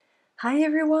Hi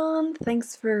everyone,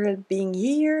 thanks for being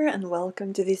here and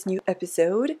welcome to this new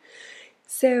episode.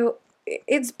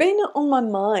 It's been on my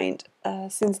mind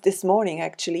since this morning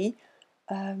actually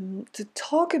to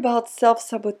talk about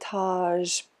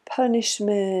self-sabotage,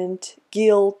 punishment,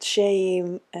 guilt,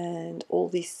 shame, and all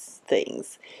these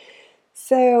things.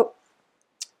 So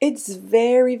it's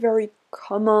very, very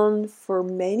common for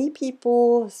many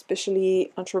people,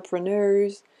 especially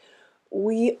entrepreneurs.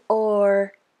 We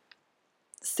are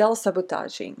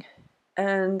self-sabotaging.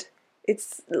 And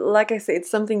it's like I say,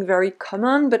 it's something very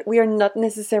common, but we are not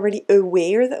necessarily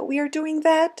aware that we are doing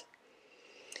that.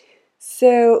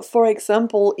 So, for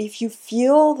example, if you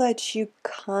feel that you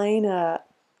kind of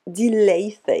delay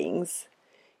things,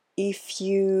 if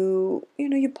you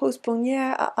postpone,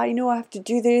 yeah, I know I have to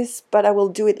do this, but I will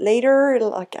do it later.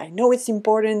 Like, I know it's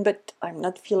important, but I'm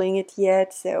not feeling it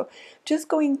yet. So, just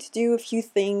going to do a few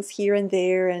things here and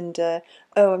there, and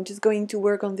I'm just going to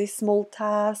work on this small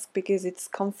task because it's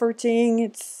comforting,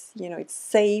 it's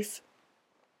safe.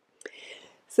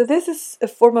 So, this is a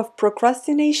form of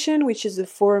procrastination, which is a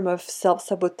form of self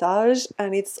sabotage,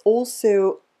 and it's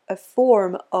also a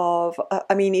form of,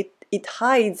 it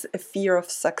hides a fear of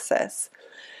success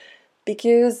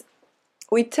because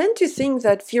we tend to think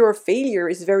that fear of failure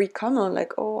is very common,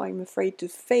 like, oh, I'm afraid to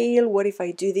fail. What if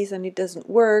I do this and it doesn't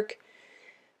work?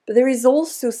 But there is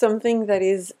also something that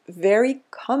is very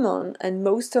common, and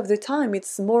most of the time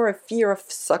it's more a fear of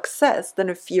success than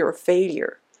a fear of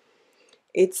failure.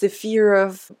 It's a fear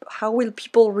of how will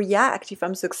people react if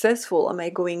I'm successful? Am I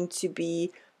going to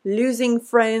be losing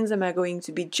friends? Am I going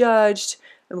to be judged?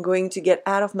 I'm going to get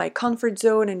out of my comfort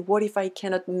zone, and what if I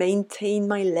cannot maintain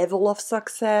my level of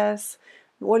success?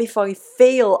 What if I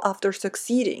fail after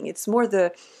succeeding? It's more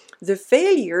the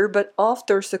failure, but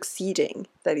after succeeding,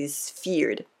 that is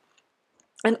feared.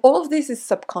 And all of this is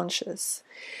subconscious.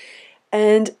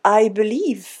 And I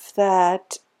believe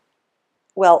that,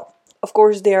 well, of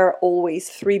course, there are always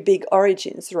three big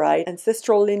origins, right?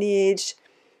 Ancestral lineage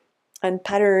and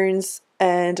patterns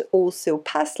and also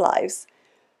past lives.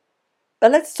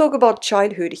 But let's talk about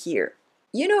childhood here.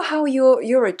 You know how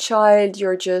you're a child,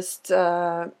 you're just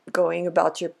going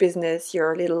about your business,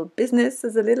 your little business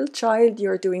as a little child,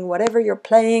 you're doing whatever, you're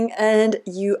playing, and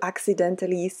you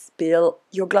accidentally spill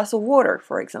your glass of water,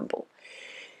 for example.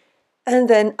 And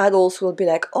then adults will be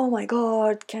like, oh my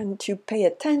God, can't you pay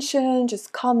attention?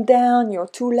 Just calm down, you're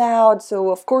too loud. So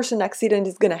of course an accident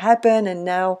is gonna happen, and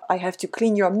now I have to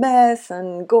clean your mess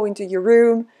and go into your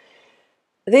room.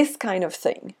 This kind of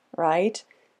thing, right?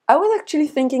 I was actually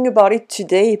thinking about it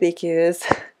today because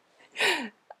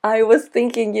I was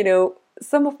thinking,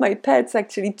 some of my pets,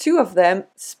 actually two of them,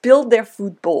 spilled their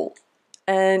food bowl.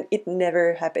 And it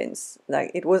never happens.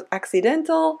 Like, it was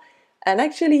accidental. And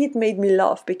actually it made me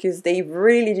laugh because they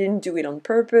really didn't do it on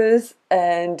purpose.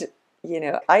 And,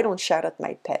 I don't shout at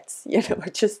my pets, I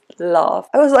just laugh.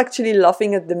 I was actually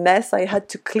laughing at the mess I had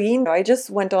to clean. I just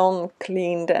went on,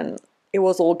 cleaned, and it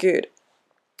was all good.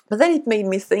 But then it made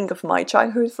me think of my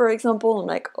childhood, for example. I'm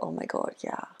like, oh my God,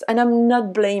 yeah. And I'm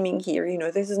not blaming here,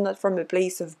 this is not from a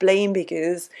place of blame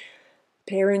because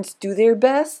parents do their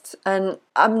best. And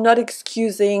I'm not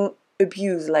excusing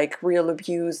abuse, like real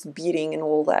abuse, beating and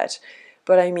all that.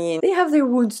 But I mean, they have their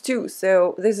wounds too.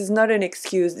 So this is not an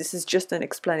excuse, this is just an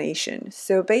explanation.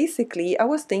 So basically, I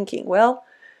was thinking, well,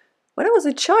 when I was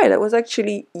a child, I was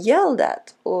actually yelled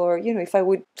at. Or, if I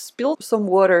would spill some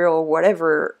water or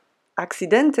whatever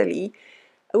accidentally,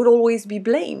 I would always be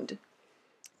blamed.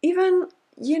 Even,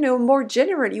 more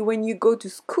generally, when you go to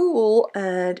school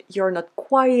and you're not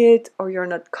quiet or you're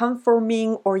not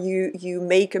conforming or you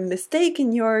make a mistake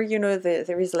in your,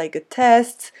 there is like a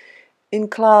test in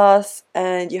class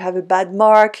and you have a bad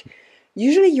mark,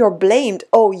 usually you're blamed.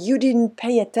 Oh, you didn't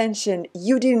pay attention,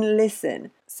 you didn't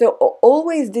listen. So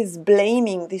always this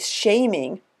blaming, this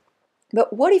shaming.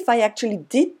 But what if I actually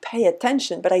did pay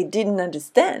attention, but I didn't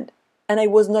understand? And I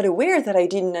was not aware that I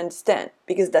didn't understand,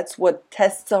 because that's what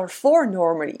tests are for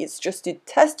normally. It's just to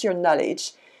test your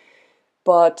knowledge,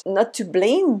 but not to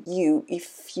blame you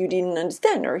if you didn't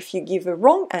understand or if you give a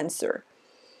wrong answer.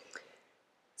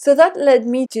 So that led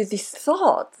me to this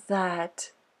thought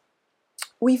that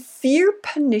we fear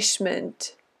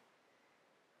punishment,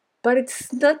 but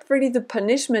it's not really the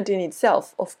punishment in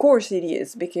itself. Of course it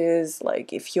is, because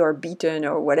like if you're beaten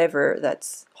or whatever,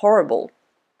 that's horrible.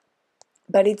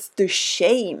 But it's the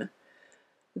shame,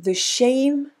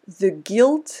 the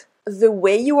guilt, the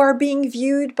way you are being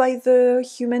viewed by the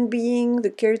human being, the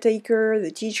caretaker, the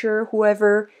teacher,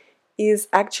 whoever is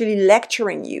actually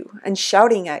lecturing you and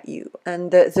shouting at you,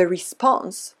 and the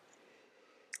response.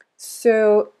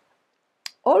 So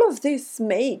all of this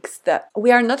makes that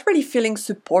we are not really feeling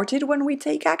supported when we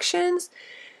take actions,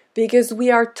 because we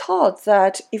are taught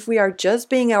that if we are just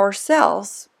being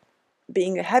ourselves,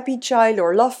 being a happy child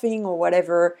or laughing or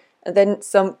whatever, and then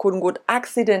some quote-unquote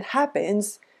accident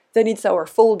happens, then it's our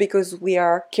fault because we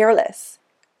are careless.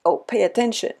 Oh, pay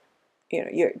attention.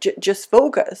 You're just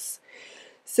focus.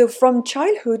 So from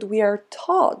childhood, we are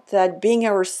taught that being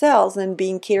ourselves and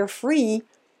being carefree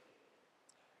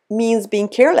means being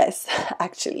careless,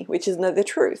 actually, which is not the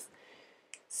truth.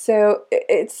 So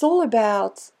it's all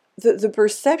about the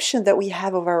perception that we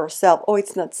have of ourselves. Oh,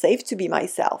 it's not safe to be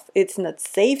myself. It's not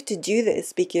safe to do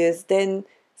this because then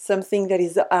something that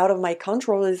is out of my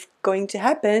control is going to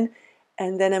happen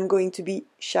and then I'm going to be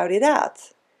shouted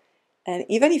at. And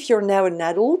even if you're now an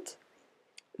adult,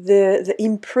 the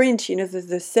imprint,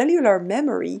 the cellular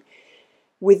memory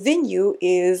within you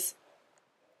is,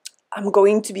 I'm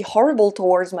going to be horrible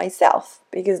towards myself,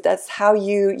 because that's how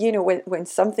when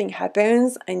something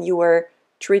happens and you are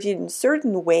treated in a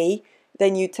certain way,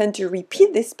 then you tend to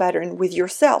repeat this pattern with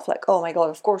yourself. Like, oh my God,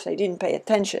 of course I didn't pay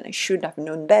attention. I should have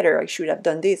known better. I should have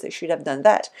done this. I should have done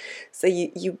that. So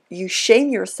you shame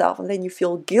yourself and then you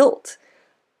feel guilt.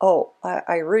 Oh,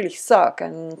 I really suck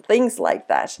and things like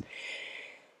that.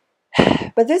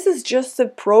 But this is just the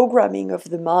programming of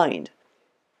the mind.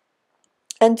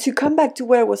 And to come back to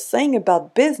what I was saying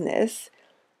about business,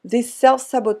 this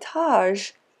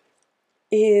self-sabotage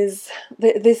is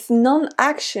this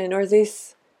non-action, or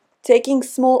this taking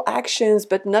small actions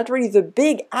but not really the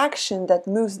big action that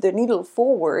moves the needle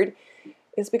forward,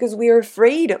 is because we are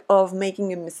afraid of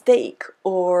making a mistake,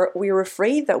 or we are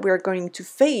afraid that we are going to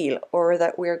fail, or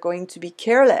that we are going to be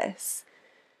careless,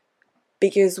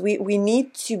 because we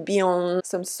need to be on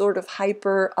some sort of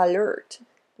hyper alert,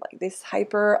 like this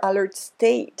hyper alert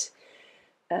state,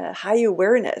 high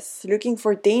awareness, looking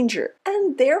for danger.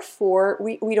 And therefore,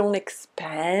 we don't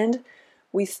expand,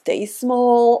 we stay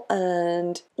small.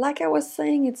 And like I was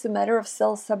saying, it's a matter of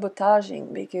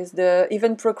self-sabotaging, because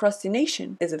even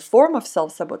procrastination is a form of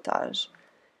self-sabotage.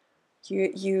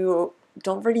 You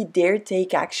don't really dare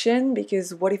take action,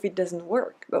 because what if it doesn't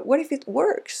work? But what if it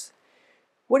works?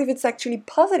 What if it's actually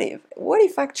positive? What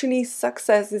if actually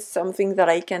success is something that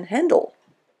I can handle?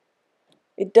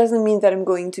 It doesn't mean that I'm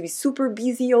going to be super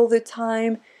busy all the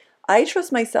time. I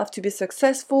trust myself to be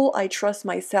successful. I trust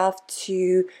myself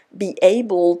to be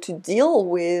able to deal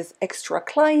with extra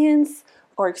clients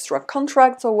or extra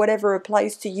contracts or whatever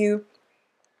applies to you.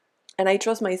 And I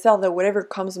trust myself that whatever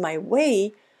comes my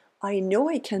way, I know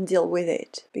I can deal with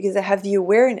it because I have the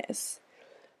awareness.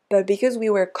 But because we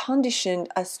were conditioned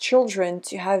as children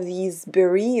to have these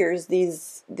barriers,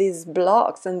 these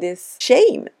blocks, and this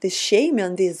shame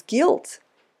and this guilt,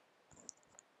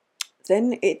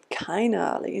 then it kind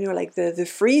of, like the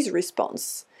freeze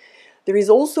response. There is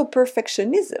also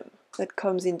perfectionism that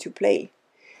comes into play.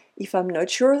 If I'm not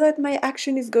sure that my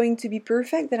action is going to be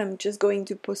perfect, then I'm just going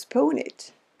to postpone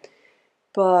it.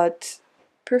 But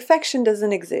perfection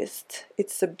doesn't exist.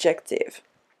 It's subjective.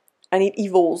 And it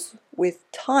evolves with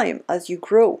time as you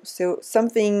grow. So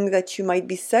something that you might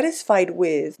be satisfied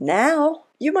with now,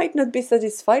 you might not be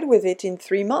satisfied with it in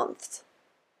 3 months,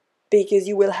 because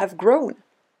you will have grown.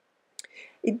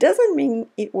 It doesn't mean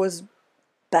it was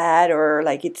bad or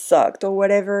like it sucked or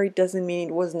whatever. It doesn't mean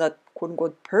it was not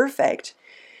quote-unquote perfect.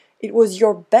 It was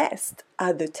your best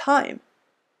at the time.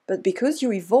 But because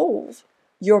you evolve,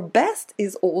 your best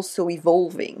is also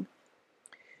evolving.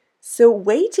 So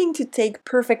waiting to take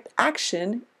perfect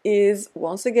action is,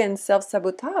 once again,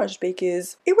 self-sabotage,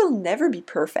 because it will never be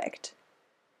perfect.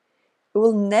 It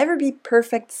will never be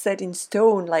perfect, set in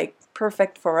stone, like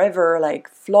perfect forever, like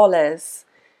flawless.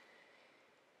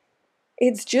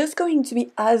 It's just going to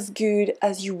be as good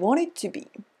as you want it to be.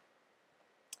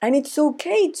 And it's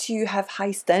okay to have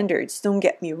high standards, don't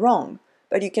get me wrong,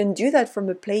 but you can do that from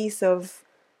a place of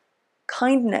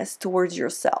kindness towards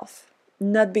yourself.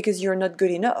 Not because you're not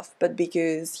good enough, but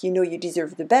because you know you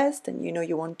deserve the best and you know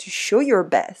you want to show your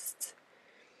best.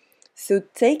 So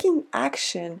taking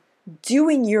action,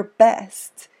 doing your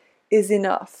best is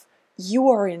enough. You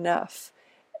are enough.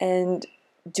 And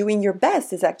doing your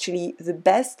best is actually the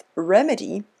best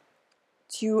remedy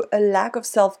to a lack of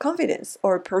self-confidence,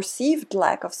 or a perceived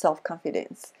lack of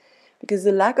self-confidence. Because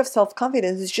the lack of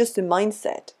self-confidence is just a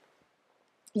mindset.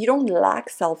 You don't lack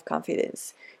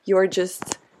self-confidence. You are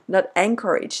just not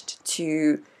encouraged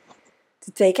to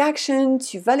take action,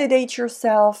 to validate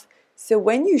yourself. So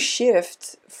when you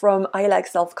shift from I lack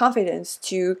self-confidence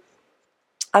to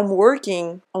I'm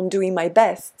working on doing my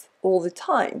best all the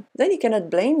time, then you cannot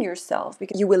blame yourself,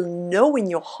 because you will know in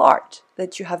your heart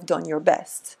that you have done your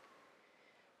best.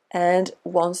 And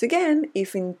once again,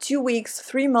 if in 2 weeks,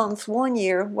 3 months, 1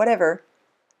 year, whatever,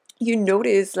 you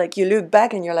notice, like you look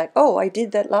back and you're like, oh, I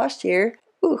did that last year.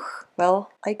 Ooh,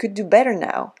 well, I could do better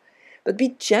now. But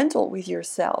be gentle with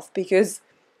yourself, because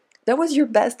that was your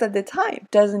best at the time.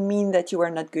 Doesn't mean that you are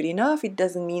not good enough. It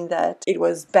doesn't mean that it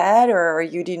was bad or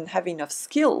you didn't have enough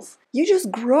skills. You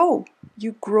just grow.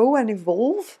 You grow and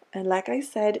evolve. And like I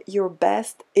said, your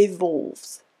best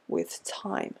evolves with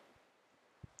time.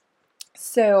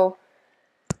 So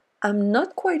I'm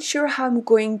not quite sure how I'm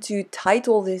going to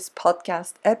title this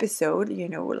podcast episode,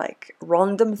 like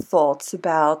random thoughts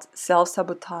about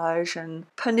self-sabotage and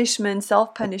punishment,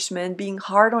 self-punishment, being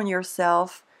hard on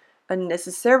yourself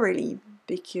unnecessarily,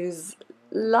 because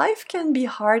life can be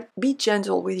hard. Be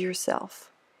gentle with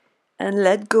yourself and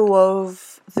let go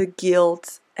of the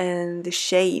guilt and the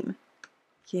shame.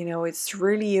 It's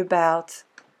really about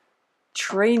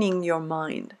training your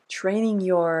mind, training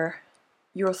your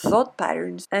thought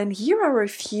patterns. And here are a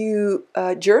few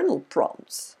journal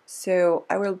prompts. So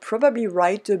I will probably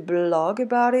write a blog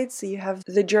about it, so you have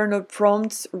the journal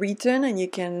prompts written and you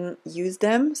can use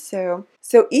them. So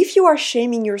if you are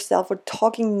shaming yourself or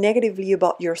talking negatively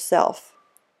about yourself,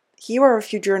 here are a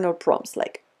few journal prompts.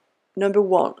 Like, number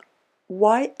 1,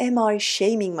 why am I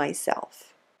shaming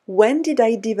myself? When did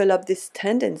I develop this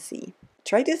tendency?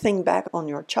 Try to think back on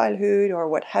your childhood or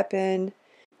what happened.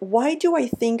 Why do I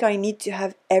think I need to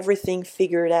have everything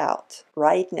figured out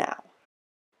right now?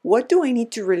 What do I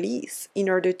need to release in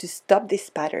order to stop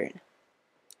this pattern?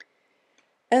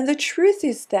 And the truth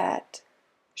is that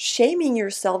shaming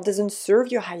yourself doesn't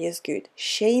serve your highest good.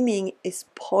 Shaming is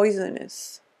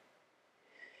poisonous.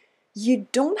 You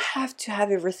don't have to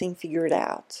have everything figured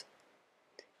out.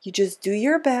 You just do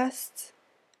your best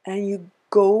and you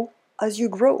go as you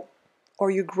grow, or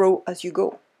you grow as you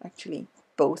go. Actually,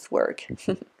 both work.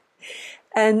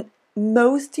 And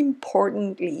most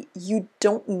importantly, you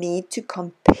don't need to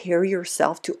compare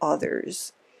yourself to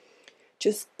others.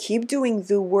 Just keep doing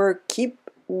the work, keep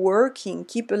working,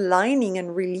 keep aligning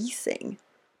and releasing.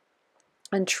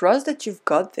 And trust that you've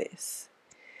got this.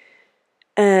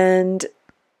 And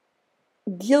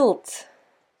guilt,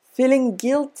 feeling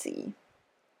guilty.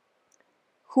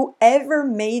 Whoever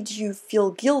made you feel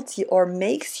guilty or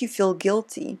makes you feel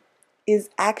guilty is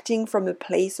acting from a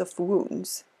place of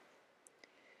wounds.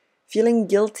 Feeling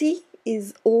guilty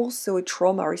is also a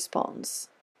trauma response.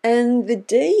 And the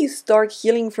day you start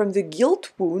healing from the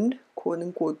guilt wound, quote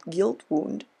unquote guilt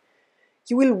wound,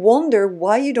 you will wonder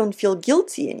why you don't feel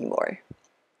guilty anymore.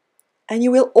 And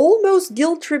you will almost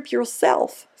guilt trip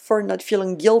yourself for not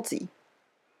feeling guilty.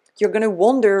 You're going to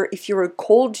wonder if you're a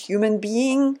cold human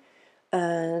being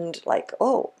and like,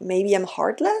 oh, maybe I'm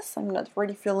heartless. I'm not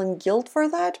really feeling guilt for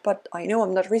that, but I know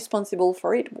I'm not responsible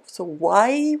for it. So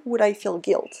why would I feel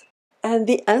guilt? And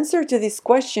the answer to this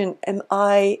question, am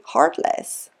I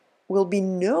heartless, will be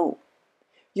no.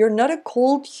 You're not a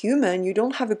cold human. You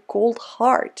don't have a cold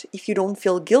heart if you don't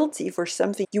feel guilty for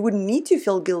something you wouldn't need to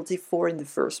feel guilty for in the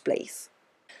first place.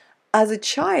 As a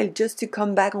child, just to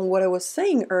come back on what I was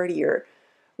saying earlier,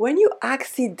 when you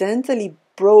accidentally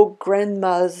broke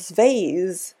grandma's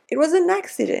vase, it was an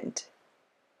accident.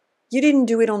 You didn't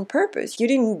do it on purpose. You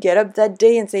didn't get up that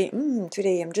day and say,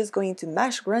 today I'm just going to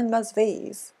mash grandma's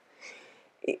vase.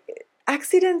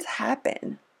 Accidents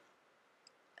happen.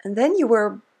 And then you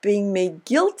were being made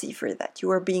guilty for that. You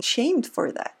were being shamed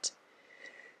for that.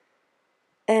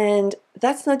 And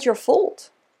that's not your fault.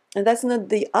 And that's not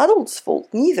the adults' fault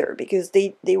neither, because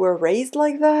they were raised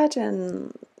like that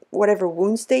and whatever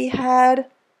wounds they had.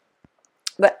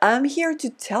 But I'm here to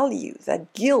tell you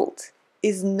that guilt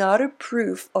is not a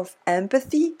proof of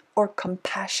empathy or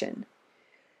compassion.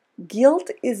 Guilt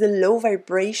is a low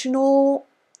vibrational,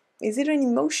 is it an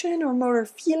emotion or more a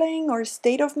feeling or a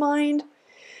state of mind?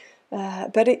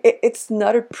 But it's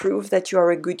not a proof that you are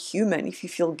a good human if you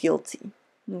feel guilty.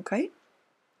 Okay?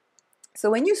 So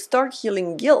when you start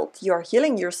healing guilt, you are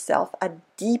healing yourself at a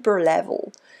deeper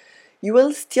level. You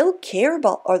will still care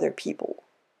about other people,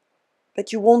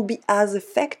 but you won't be as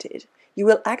affected. You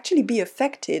will actually be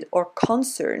affected or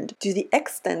concerned to the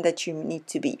extent that you need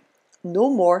to be. No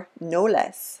more, no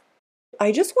less.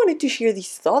 I just wanted to share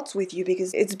these thoughts with you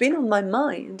because it's been on my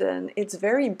mind, and it's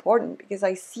very important because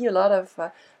I see a lot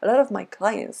of my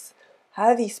clients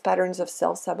have these patterns of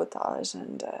self-sabotage,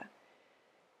 and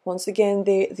once again,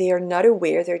 they are not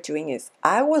aware they're doing this.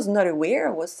 I was not aware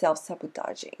I was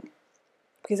self-sabotaging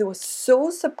because it was so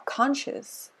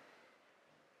subconscious.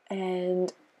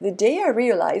 And the day I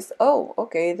realized, oh,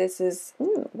 okay, this is,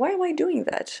 why am I doing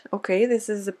that? Okay, this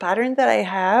is a pattern that I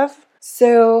have.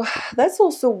 So that's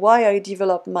also why I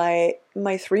developed my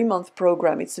 3-month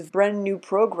program. It's a brand new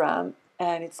program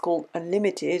and it's called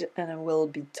Unlimited, and I will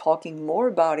be talking more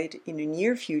about it in the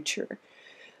near future.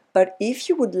 But if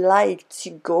you would like to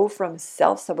go from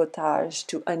self-sabotage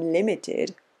to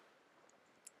unlimited,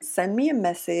 send me a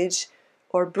message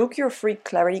or book your free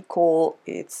clarity call.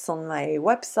 It's on my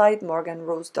website,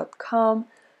 morganrose.com,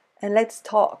 and let's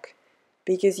talk,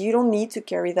 because you don't need to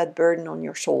carry that burden on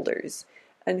your shoulders.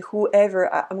 And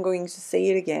whoever, I'm going to say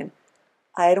it again,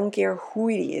 I don't care who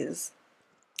it is,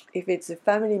 if it's a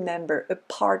family member, a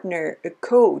partner, a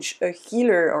coach, a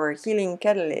healer, or a healing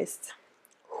catalyst,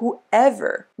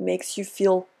 whoever makes you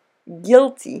feel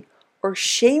guilty or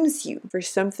shames you for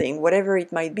something, whatever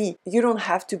it might be, you don't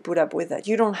have to put up with that.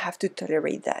 You don't have to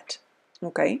tolerate that.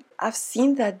 Okay? I've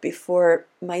seen that before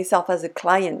myself as a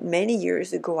client many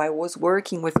years ago. I was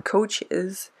working with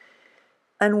coaches,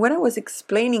 and when I was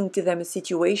explaining to them a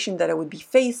situation that I would be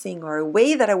facing or a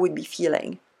way that I would be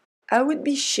feeling, I would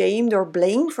be shamed or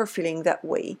blamed for feeling that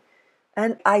way.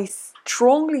 And I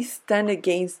strongly stand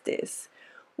against this.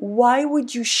 Why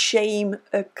would you shame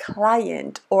a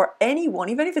client or anyone,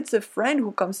 even if it's a friend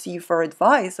who comes to you for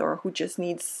advice or who just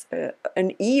needs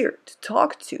an ear to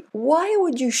talk to? Why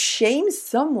would you shame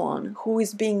someone who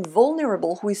is being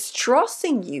vulnerable, who is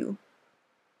trusting you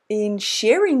in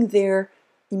sharing their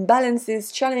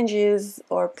imbalances, challenges,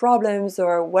 or problems,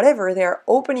 or whatever? They're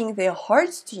opening their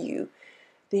hearts to you.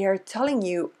 They are telling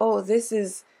you, oh,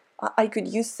 I could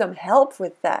use some help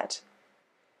with that.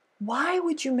 Why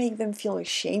would you make them feel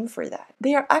ashamed for that?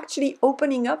 They are actually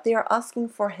opening up. They are asking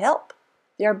for help.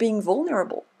 They are being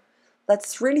vulnerable.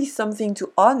 That's really something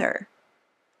to honor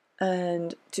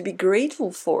and to be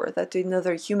grateful for, that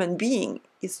another human being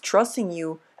is trusting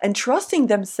you and trusting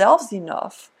themselves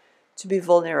enough to be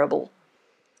vulnerable.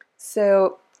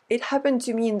 So it happened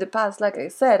to me in the past. Like I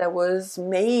said, I was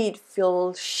made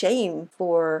feel shame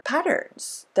for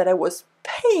patterns that I was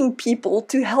paying people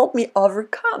to help me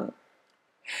overcome.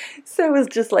 So it was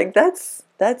just like,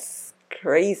 that's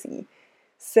crazy.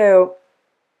 So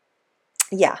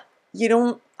yeah, you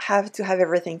don't have to have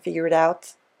everything figured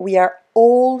out. We are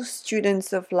all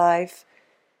students of life.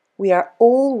 We are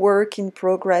all work in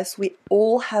progress. We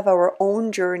all have our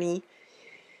own journey.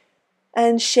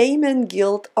 And shame and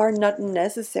guilt are not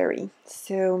necessary.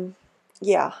 So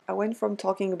yeah, I went from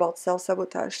talking about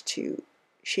self-sabotage to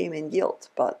shame and guilt,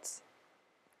 but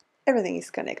everything is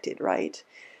connected, right?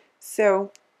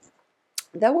 So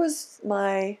that was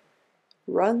my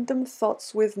Random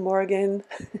Thoughts with Morgan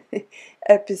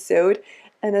episode.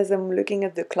 And as I'm looking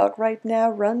at the clock right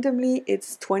now, randomly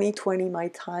it's 2020 my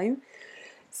time.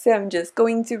 So I'm just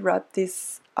going to wrap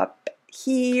this up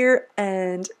here,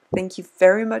 and thank you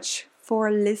very much for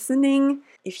listening.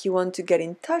 If you want to get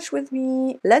in touch with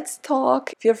me, let's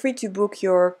talk. Feel free to book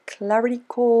your clarity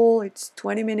call. It's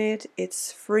 20 minutes,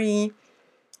 it's free,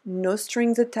 no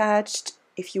strings attached.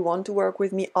 If you want to work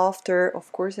with me after,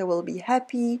 of course I will be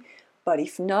happy. But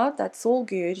if not, that's all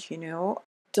good, you know.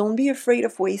 Don't be afraid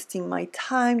of wasting my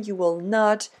time. You will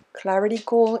not. Clarity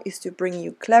call is to bring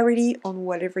you clarity on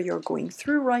whatever you're going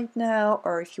through right now,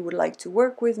 or if you would like to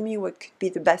work with me, what could be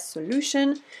the best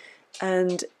solution.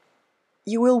 And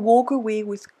you will walk away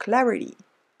with clarity,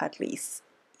 at least,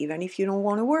 even if you don't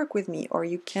want to work with me or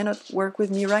you cannot work with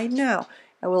me right now.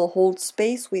 I will hold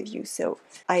space with you. So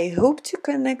I hope to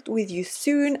connect with you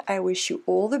soon. I wish you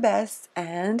all the best,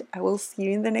 and I will see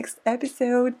you in the next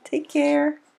episode. Take care.